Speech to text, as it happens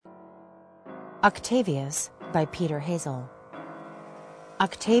Octavius by Peter Hazel.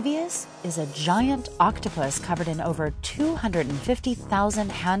 Octavius is a giant octopus covered in over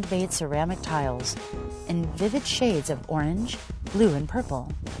 250,000 handmade ceramic tiles in vivid shades of orange, blue, and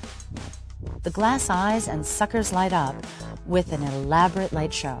purple. The glass eyes and suckers light up with an elaborate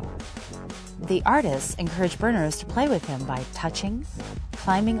light show. The artists encourage burners to play with him by touching,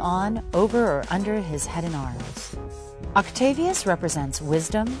 climbing on, over, or under his head and arms. Octavius represents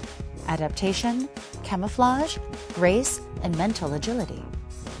wisdom, adaptation, camouflage, grace, and mental agility.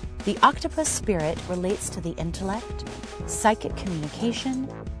 The octopus spirit relates to the intellect, psychic communication,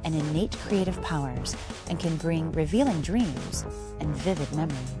 and innate creative powers, and can bring revealing dreams and vivid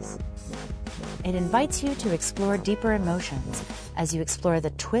memories. It invites you to explore deeper emotions as you explore the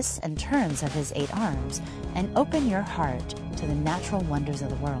twists and turns of his 8 arms and open your heart to the natural wonders of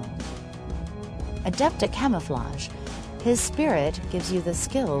the world. Adept at camouflage, his spirit gives you the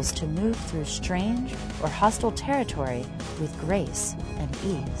skills to move through strange or hostile territory with grace and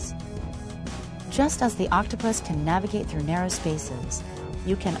ease. Just as the octopus can navigate through narrow spaces,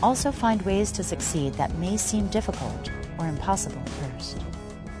 you can also find ways to succeed that may seem difficult or impossible at first.